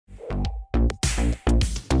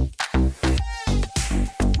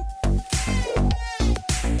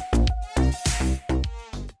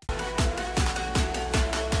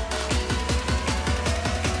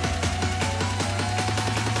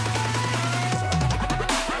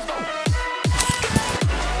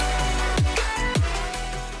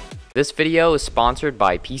This video is sponsored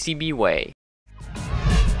by PCBWay.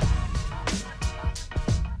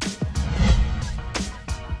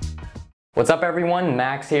 What's up everyone,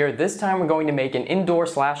 Max here. This time we're going to make an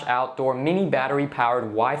indoor/outdoor mini battery powered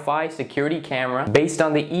Wi-Fi security camera based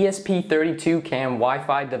on the ESP32-CAM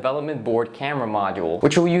Wi-Fi development board camera module,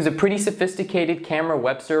 which will use a pretty sophisticated camera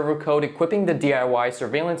web server code equipping the DIY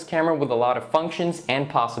surveillance camera with a lot of functions and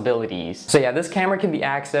possibilities. So yeah, this camera can be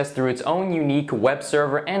accessed through its own unique web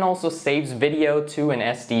server and also saves video to an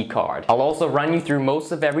SD card. I'll also run you through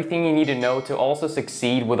most of everything you need to know to also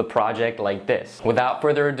succeed with a project like this. Without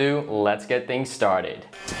further ado, let's get things started.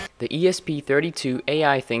 The ESP32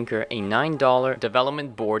 AI Thinker, a $9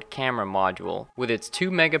 development board camera module with its 2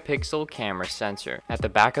 megapixel camera sensor. At the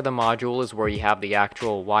back of the module is where you have the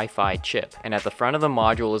actual Wi-Fi chip, and at the front of the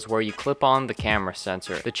module is where you clip on the camera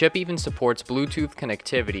sensor. The chip even supports Bluetooth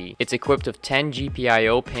connectivity. It's equipped with 10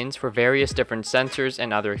 GPIO pins for various different sensors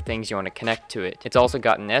and other things you want to connect to it. It's also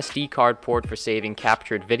got an SD card port for saving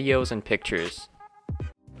captured videos and pictures.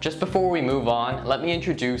 Just before we move on, let me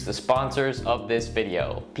introduce the sponsors of this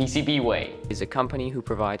video. PCBWay is a company who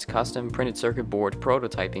provides custom printed circuit board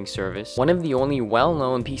prototyping service, one of the only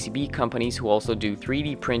well-known PCB companies who also do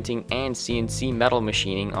 3D printing and CNC metal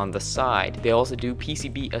machining on the side. They also do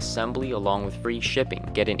PCB assembly along with free shipping.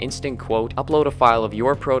 Get an instant quote, upload a file of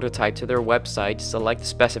your prototype to their website, select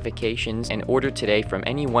specifications, and order today from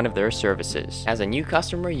any one of their services. As a new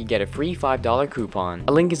customer, you get a free $5 coupon.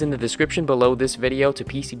 A link is in the description below this video to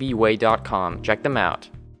PCBWay.com. Check them out.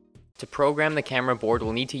 To program the camera board,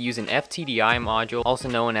 we'll need to use an FTDI module, also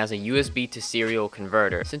known as a USB to serial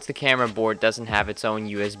converter, since the camera board doesn't have its own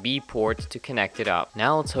USB port to connect it up.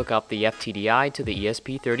 Now let's hook up the FTDI to the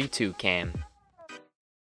ESP32-CAM.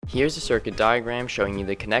 Here's a circuit diagram showing you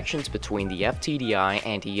the connections between the FTDI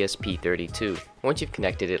and ESP32. Once you've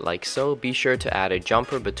connected it like so, be sure to add a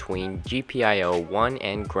jumper between GPIO 1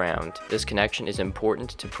 and ground. This connection is important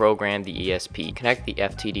to program the ESP. Connect the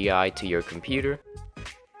FTDI to your computer.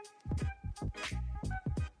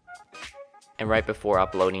 And right before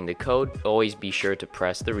uploading the code, always be sure to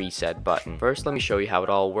press the reset button. First, let me show you how it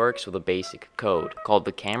all works with a basic code called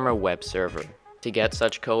the camera web server. To get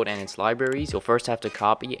such code and its libraries, you'll first have to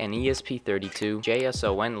copy an ESP32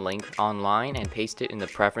 JSON link online and paste it in the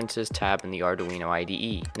Preferences tab in the Arduino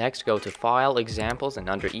IDE. Next, go to File, Examples, and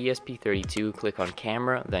under ESP32, click on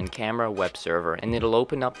Camera, then Camera Web Server, and it'll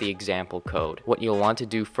open up the example code. What you'll want to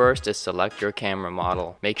do first is select your camera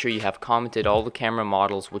model. Make sure you have commented all the camera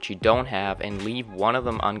models which you don't have and leave one of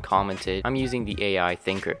them uncommented. I'm using the AI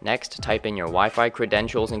Thinker. Next, type in your Wi-Fi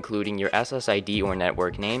credentials, including your SSID or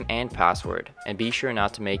network name and password. And be sure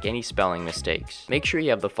not to make any spelling mistakes. Make sure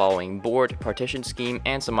you have the following: board, partition scheme,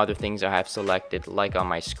 and some other things I have selected like on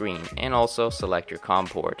my screen, and also select your COM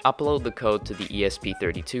port. Upload the code to the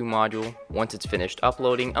ESP32 module. Once it's finished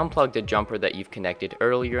uploading, unplug the jumper that you've connected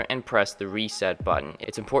earlier and press the reset button.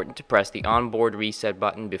 It's important to press the onboard reset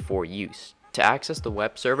button before use. To access the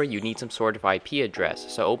web server, you need some sort of IP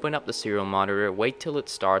address, so open up the serial monitor, wait till it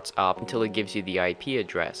starts up until it gives you the IP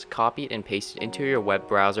address, copy it and paste it into your web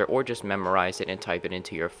browser, or just memorize it and type it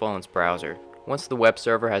into your phone's browser. Once the web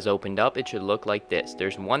server has opened up, it should look like this.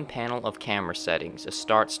 There's one panel of camera settings, a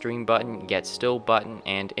start stream button, get still button,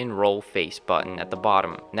 and enroll face button at the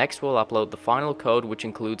bottom. Next, we'll upload the final code, which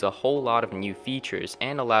includes a whole lot of new features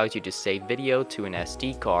and allows you to save video to an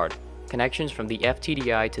SD card. Connections from the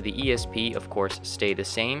FTDI to the ESP of course stay the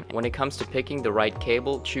same. When it comes to picking the right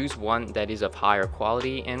cable, choose one that is of higher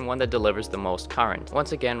quality and one that delivers the most current.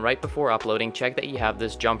 Once again, right before uploading, check that you have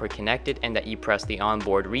this jumper connected and that you press the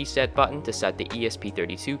onboard reset button to set the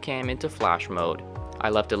ESP32-CAM into flash mode. I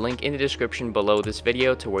left a link in the description below this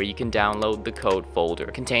video to where you can download the code folder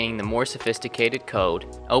containing the more sophisticated code.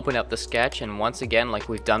 Open up the sketch and once again, like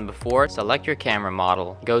we've done before, select your camera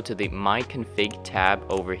model. Go to the My Config tab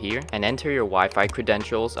over here and enter your Wi-Fi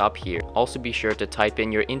credentials up here. Also be sure to type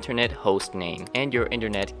in your internet host name and your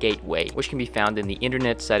internet gateway, which can be found in the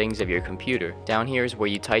internet settings of your computer. Down here is where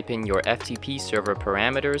you type in your FTP server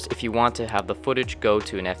parameters if you want to have the footage go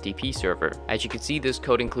to an FTP server. As you can see, this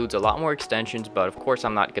code includes a lot more extensions, but of course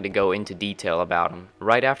I'm not going to go into detail about them.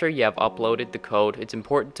 Right after you have uploaded the code, it's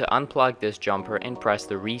important to unplug this jumper and press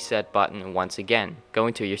the reset button once again. Go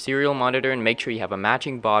into your serial monitor and make sure you have a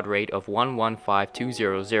matching baud rate of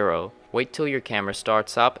 115200. Wait till your camera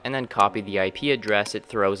starts up and then copy the IP address it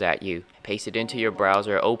throws at you. Paste it into your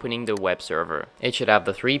browser, opening the web server. It should have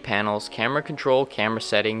the 3 panels: camera control, camera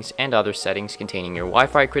settings, and other settings containing your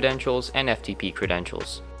Wi-Fi credentials and FTP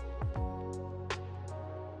credentials.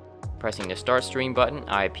 Pressing the start stream button,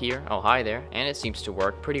 I appear, oh hi there, and it seems to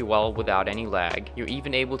work pretty well without any lag. You're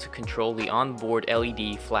even able to control the onboard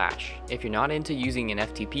LED flash. If you're not into using an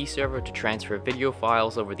FTP server to transfer video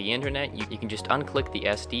files over the internet, you can just unclick the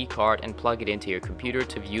SD card and plug it into your computer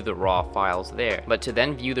to view the raw files there. But to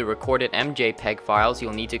then view the recorded MJPEG files,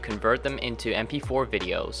 you'll need to convert them into MP4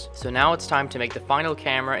 videos. So now it's time to make the final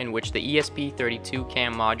camera in which the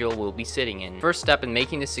ESP32-CAM module will be sitting in. First step in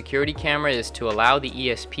making the security camera is to allow the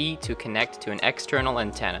ESP to connect to an external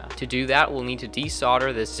antenna. To do that, we'll need to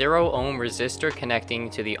desolder the 0 ohm resistor connecting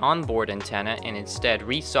to the onboard antenna and instead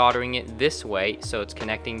resoldering it this way so it's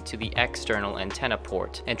connecting to the external antenna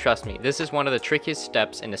port. And trust me, this is one of the trickiest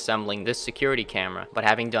steps in assembling this security camera, but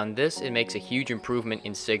having done this, it makes a huge improvement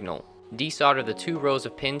in signal. Desolder the 2 rows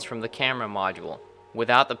of pins from the camera module.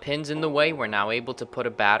 Without the pins in the way, we're now able to put a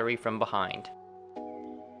battery from behind.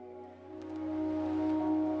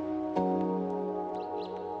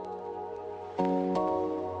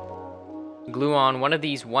 Glue on one of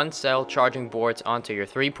these 1-cell charging boards onto your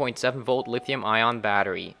 3.7 volt lithium-ion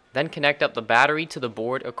battery. Then connect up the battery to the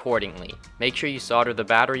board accordingly. Make sure you solder the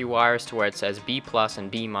battery wires to where it says B+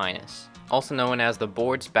 and B-, also known as the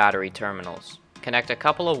board's battery terminals. Connect a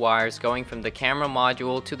couple of wires going from the camera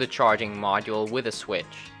module to the charging module with a switch.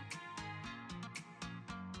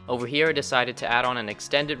 Over here I decided to add on an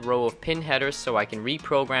extended row of pin headers so I can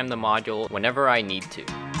reprogram the module whenever I need to.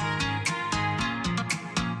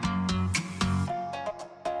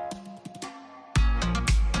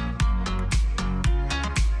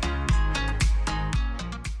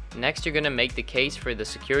 Next, you're going to make the case for the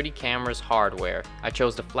security camera's hardware. I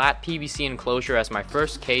chose the flat PVC enclosure as my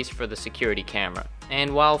first case for the security camera.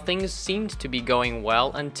 And while things seemed to be going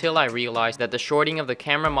well until I realized that the shorting of the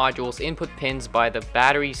camera module's input pins by the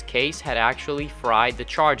battery's case had actually fried the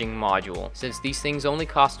charging module. Since these things only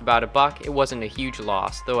cost about $1, it wasn't a huge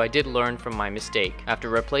loss, though I did learn from my mistake. After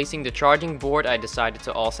replacing the charging board, I decided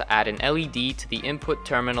to also add an LED to the input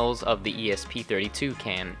terminals of the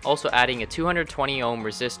ESP32-CAM, also adding a 220 ohm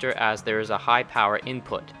resistor as there is a high power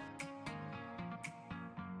input.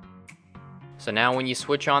 So now when you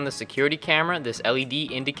switch on the security camera, this LED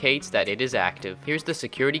indicates that it is active. Here's the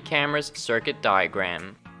security camera's circuit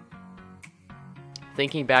diagram.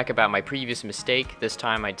 Thinking back about my previous mistake, this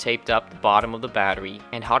time I taped up the bottom of the battery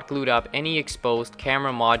and hot glued up any exposed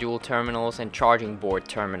camera module terminals and charging board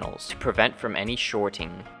terminals to prevent from any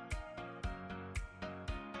shorting.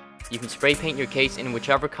 You can spray paint your case in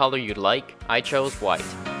whichever color you'd like. I chose white.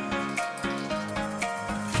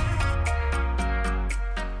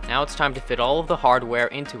 Now it's time to fit all of the hardware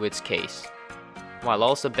into its case, while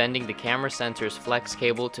also bending the camera sensor's flex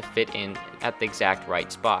cable to fit in at the exact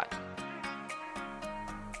right spot.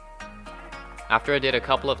 After I did a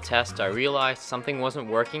couple of tests, I realized something wasn't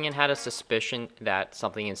working and had a suspicion that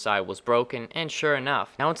something inside was broken, and sure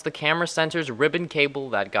enough, now it's the camera sensor's ribbon cable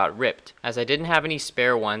that got ripped. As I didn't have any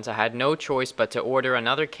spare ones, I had no choice but to order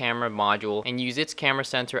another camera module and use its camera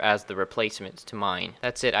sensor as the replacement to mine.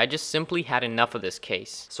 That's it, I just simply had enough of this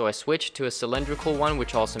case. So I switched to a cylindrical one,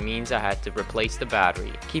 which also means I had to replace the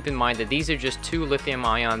battery. Keep in mind that these are just 2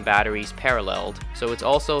 lithium-ion batteries paralleled, so it's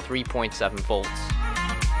also 3.7 volts.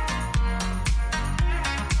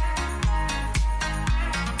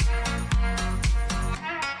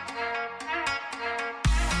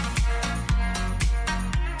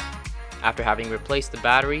 After having replaced the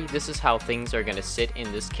battery, this is how things are going to sit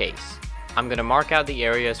in this case. I'm going to mark out the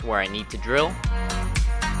areas where I need to drill.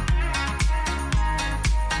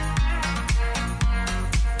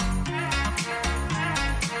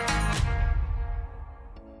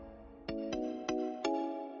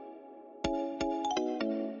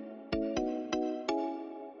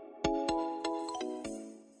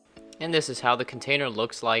 And this is how the container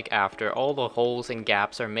looks like after all the holes and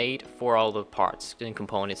gaps are made for all the parts and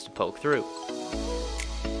components to poke through.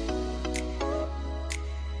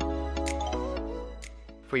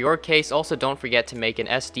 For your case, also don't forget to make an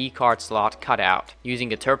SD card slot cutout.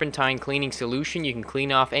 Using a turpentine cleaning solution, you can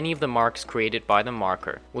clean off any of the marks created by the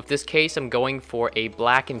marker. With this case, I'm going for a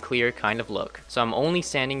black and clear kind of look, so I'm only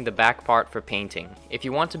sanding the back part for painting. If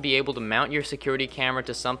you want to be able to mount your security camera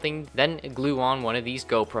to something, then glue on one of these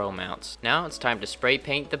GoPro mounts. Now it's time to spray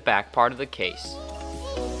paint the back part of the case.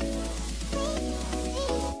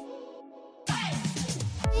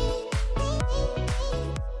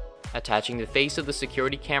 Attaching the face of the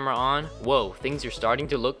security camera on, whoa, things are starting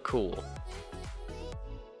to look cool.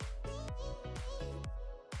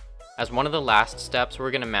 As one of the last steps,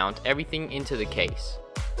 we're going to mount everything into the case.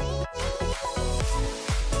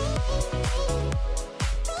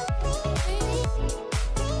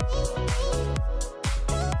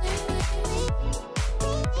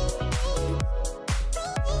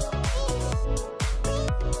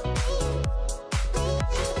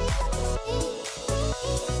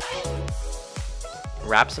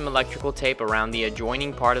 Wrap some electrical tape around the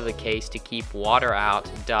adjoining part of the case to keep water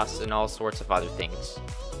out, dust, and all sorts of other things.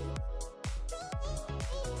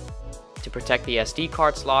 To protect the SD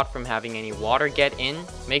card slot from having any water get in,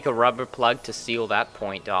 make a rubber plug to seal that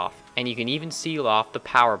point off. And you can even seal off the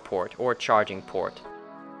power port or charging port.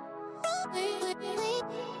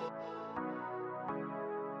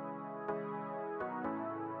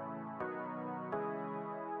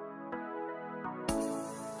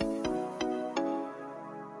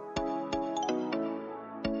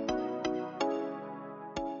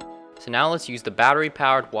 So now let's use the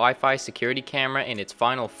battery-powered Wi-Fi security camera in its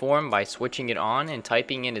final form by switching it on and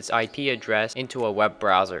typing in its IP address into a web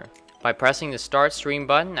browser. By pressing the start stream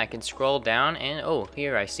button, I can scroll down and oh,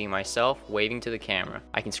 here I see myself waving to the camera.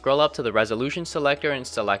 I can scroll up to the resolution selector and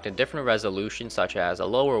select a different resolution, such as a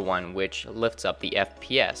lower one, which lifts up the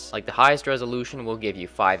FPS. Like the highest resolution will give you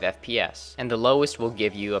 5 FPS, and the lowest will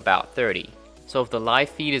give you about 30. So if the live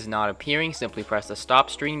feed is not appearing, simply press the stop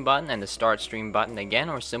stream button and the start stream button again,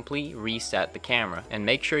 or simply reset the camera and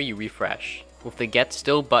make sure you refresh. With the get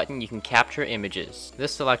still button, you can capture images.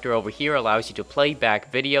 This selector over here allows you to play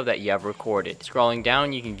back video that you have recorded. Scrolling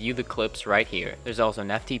down, you can view the clips right here. There's also an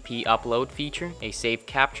FTP upload feature, a save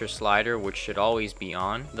capture slider which should always be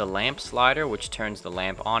on, the lamp slider which turns the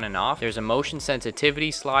lamp on and off, there's a motion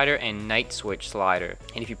sensitivity slider and night switch slider.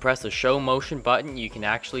 And if you press the show motion button, you can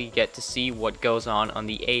actually get to see what goes on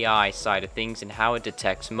the AI side of things and how it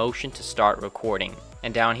detects motion to start recording.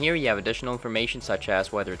 And down here you have additional information such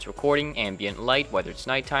as whether it's recording, ambient light, whether it's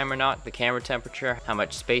nighttime or not, the camera temperature, how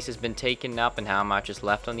much space has been taken up, and how much is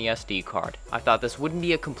left on the SD card. I thought this wouldn't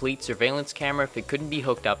be a complete surveillance camera if it couldn't be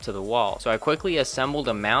hooked up to the wall, so I quickly assembled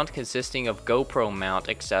a mount consisting of GoPro mount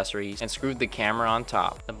accessories and screwed the camera on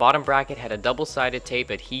top. The bottom bracket had a double-sided tape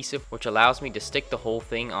adhesive which allows me to stick the whole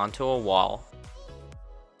thing onto a wall.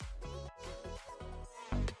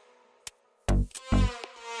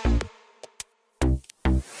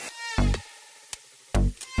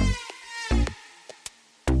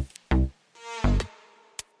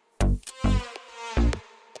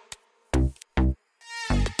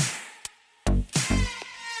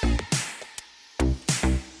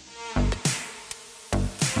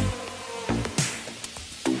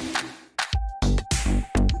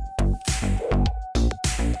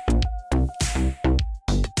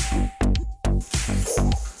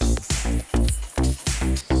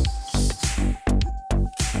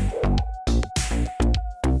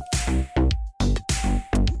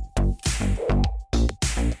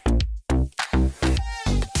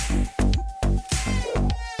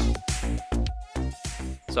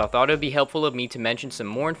 So I thought it would be helpful of me to mention some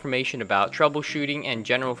more information about troubleshooting and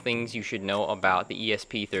general things you should know about the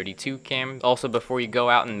ESP32-CAM, also before you go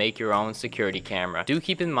out and make your own security camera. Do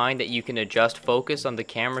keep in mind that you can adjust focus on the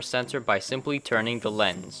camera sensor by simply turning the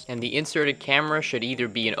lens, and the inserted camera should either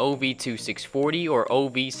be an OV2640 or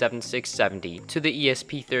OV7670. To the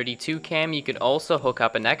ESP32-CAM you could also hook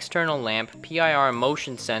up an external lamp, PIR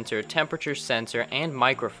motion sensor, temperature sensor, and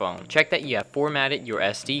microphone. Check that you have formatted your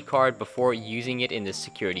SD card before using it in the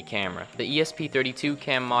security camera. The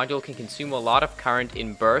ESP32-CAM module can consume a lot of current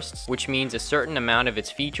in bursts, which means a certain amount of its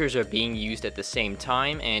features are being used at the same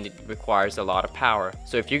time and it requires a lot of power.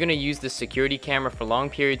 So if you're going to use this security camera for long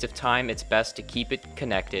periods of time, it's best to keep it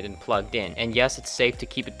connected and plugged in. And yes, it's safe to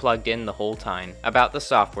keep it plugged in the whole time. About the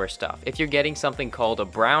software stuff, if you're getting something called a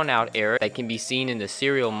brownout error that can be seen in the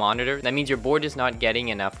serial monitor, that means your board is not getting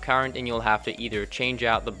enough current and you'll have to either change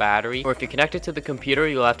out the battery, or if you connect it to the computer,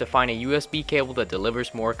 you'll have to find a USB cable that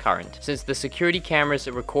delivers more current. Since the security camera's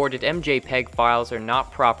recorded MJPEG files are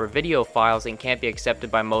not proper video files and can't be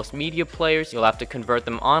accepted by most media players, you'll have to convert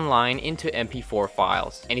them online into MP4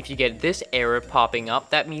 files. And if you get this error popping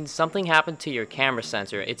up, that means something happened to your camera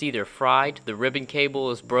sensor. It's either fried, the ribbon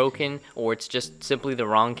cable is broken, or it's just simply the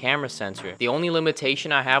wrong camera sensor. The only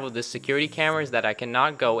limitation I have with this security camera is that I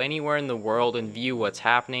cannot go anywhere in the world and view what's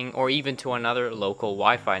happening, or even to another local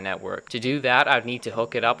Wi-Fi network. To do that, I'd need to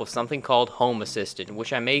hook it up with something called Home Assistant,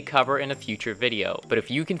 which I may cover in a future video. But if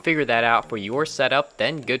you can figure that out for your setup,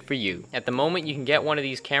 then good for you. At the moment, you can get one of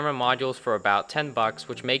these camera modules for about 10 bucks,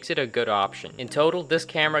 which makes it a good option. In total, this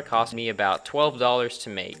camera cost me about $12 to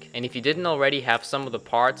make. And if you didn't already have some of the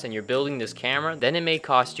parts and you're building this camera, then it may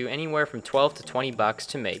cost you anywhere from 12 to 20 bucks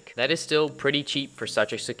to make. That is still pretty cheap for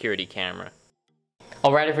such a security camera.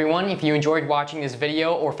 Alright everyone, if you enjoyed watching this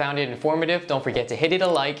video or found it informative, don't forget to hit it a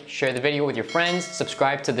like, share the video with your friends,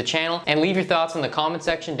 subscribe to the channel, and leave your thoughts in the comment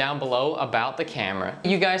section down below about the camera.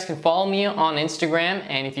 You guys can follow me on Instagram,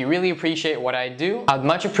 and if you really appreciate what I do, I'd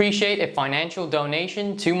much appreciate a financial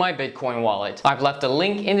donation to my Bitcoin wallet. I've left a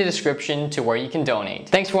link in the description to where you can donate.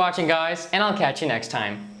 Thanks for watching guys, and I'll catch you next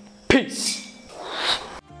time. Peace!